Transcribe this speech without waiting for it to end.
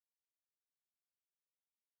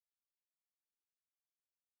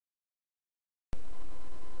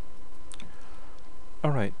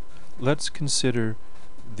Alright, let's consider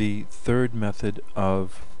the third method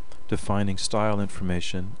of defining style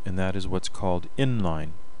information, and that is what's called inline.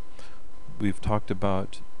 We've talked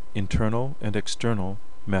about internal and external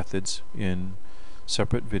methods in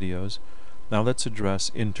separate videos. Now let's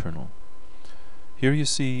address internal. Here you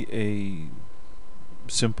see a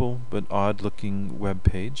simple but odd looking web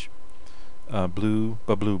page, blue,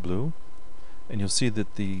 and you'll see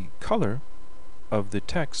that the color of the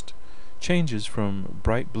text changes from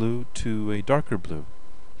bright blue to a darker blue.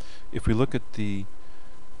 If we look at the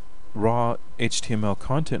raw HTML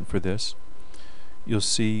content for this, you'll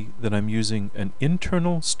see that I'm using an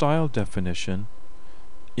internal style definition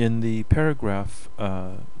in the paragraph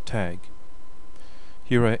tag.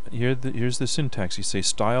 Here's the syntax. You say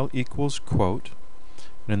style equals quote,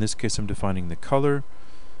 and in this case I'm defining the color,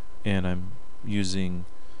 and I'm using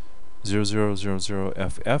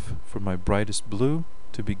 0000FF for my brightest blue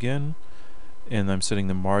to begin, and I'm setting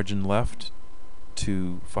the margin left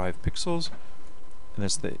to 5 pixels, and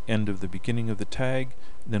that's the end of the beginning of the tag.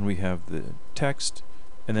 Then we have the text,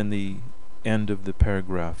 and then the end of the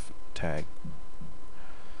paragraph tag.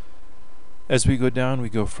 As we go down, we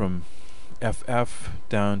go from FF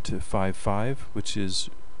down to 5.5, which is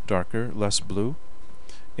darker, less blue,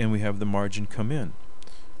 and we have the margin come in.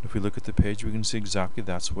 If we look at the page, we can see exactly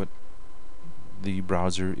that's what the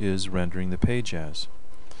browser is rendering the page as.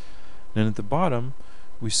 And at the bottom,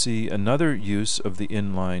 we see another use of the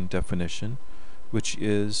inline definition, which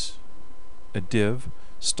is a div,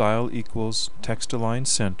 style equals text align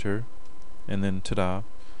center, and then ta-da,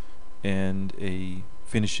 and a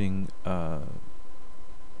finishing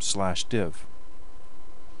slash div.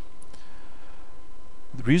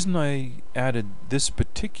 The reason I added this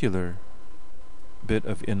particular bit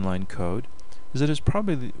of inline code is that it's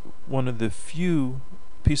probably one of the few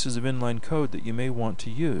pieces of inline code that you may want to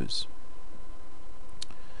use.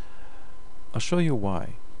 I'll show you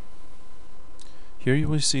why. Here you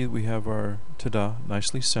will see we have our ta-da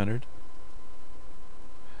nicely centered.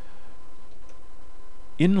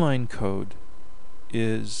 Inline code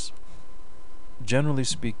is, generally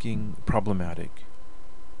speaking, problematic.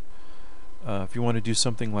 If you want to do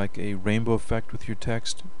something like a rainbow effect with your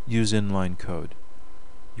text, use inline code.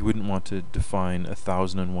 You wouldn't want to define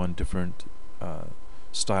 1,001 different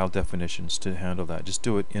style definitions to handle that. Just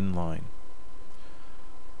do it inline.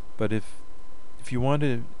 But if you want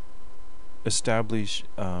to establish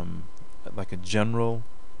like a general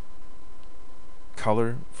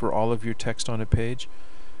color for all of your text on a page,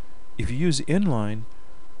 if you use inline,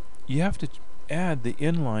 you have to add the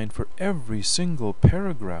inline for every single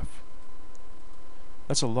paragraph.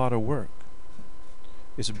 That's a lot of work.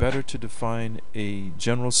 It's better to define a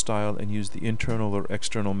general style and use the internal or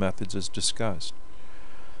external methods as discussed.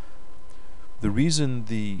 The reason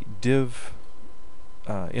the div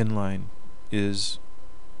inline is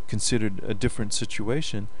considered a different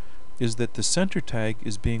situation is that the center tag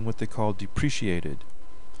is being what they call depreciated.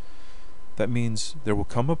 That means there will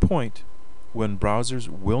come a point when browsers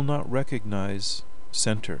will not recognize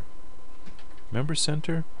center. Remember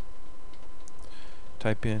center?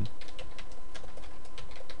 Type in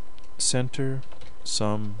center,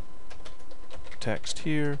 some text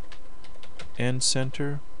here, and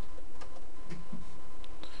center.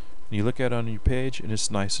 And you look at it on your page and it's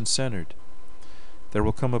nice and centered. There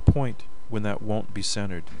will come a point when that won't be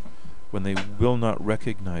centered, when they will not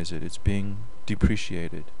recognize it. It's being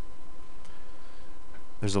depreciated.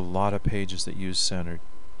 There's a lot of pages that use centered.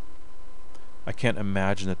 I can't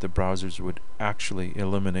imagine that the browsers would actually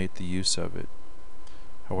eliminate the use of it.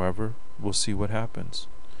 However, we'll see what happens.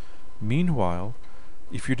 Meanwhile,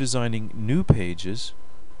 if you're designing new pages,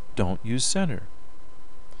 don't use center.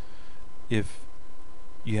 If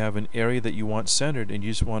you have an area that you want centered and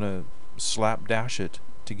you just want to slapdash it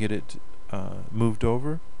to get it moved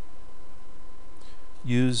over,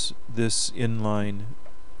 use this inline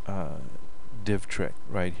div trick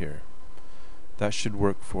right here. That should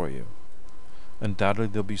work for you. Undoubtedly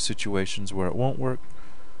there'll be situations where it won't work,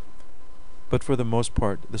 but for the most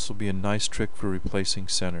part this will be a nice trick for replacing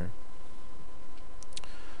center.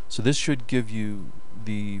 So this should give you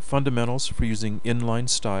the fundamentals for using inline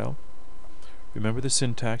style. Remember the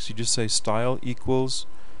syntax. You just say style equals,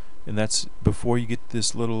 and that's before you get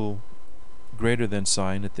this little greater than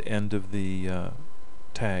sign at the end of the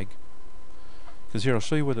tag. Because here, I'll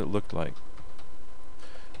show you what it looked like.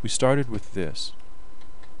 We started with this.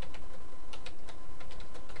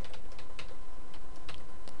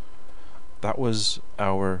 That was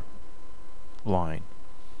our line.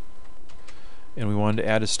 And we wanted to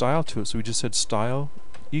add a style to it, so we just said style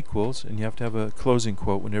equals, and you have to have a closing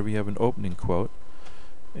quote whenever you have an opening quote.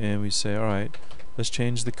 And we say, alright, let's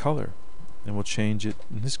change the color, and we'll change it,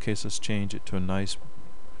 in this case let's change it to a nice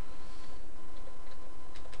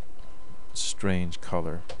strange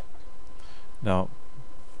color. Now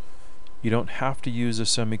you don't have to use a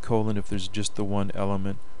semicolon if there's just the one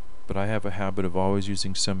element, but I have a habit of always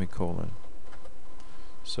using semicolon.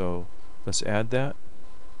 So let's add that,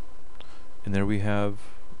 and there we have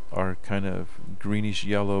our kind of greenish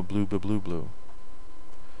yellow blue blue blue blue.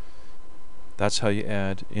 That's how you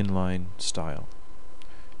add inline style.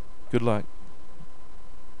 Good luck.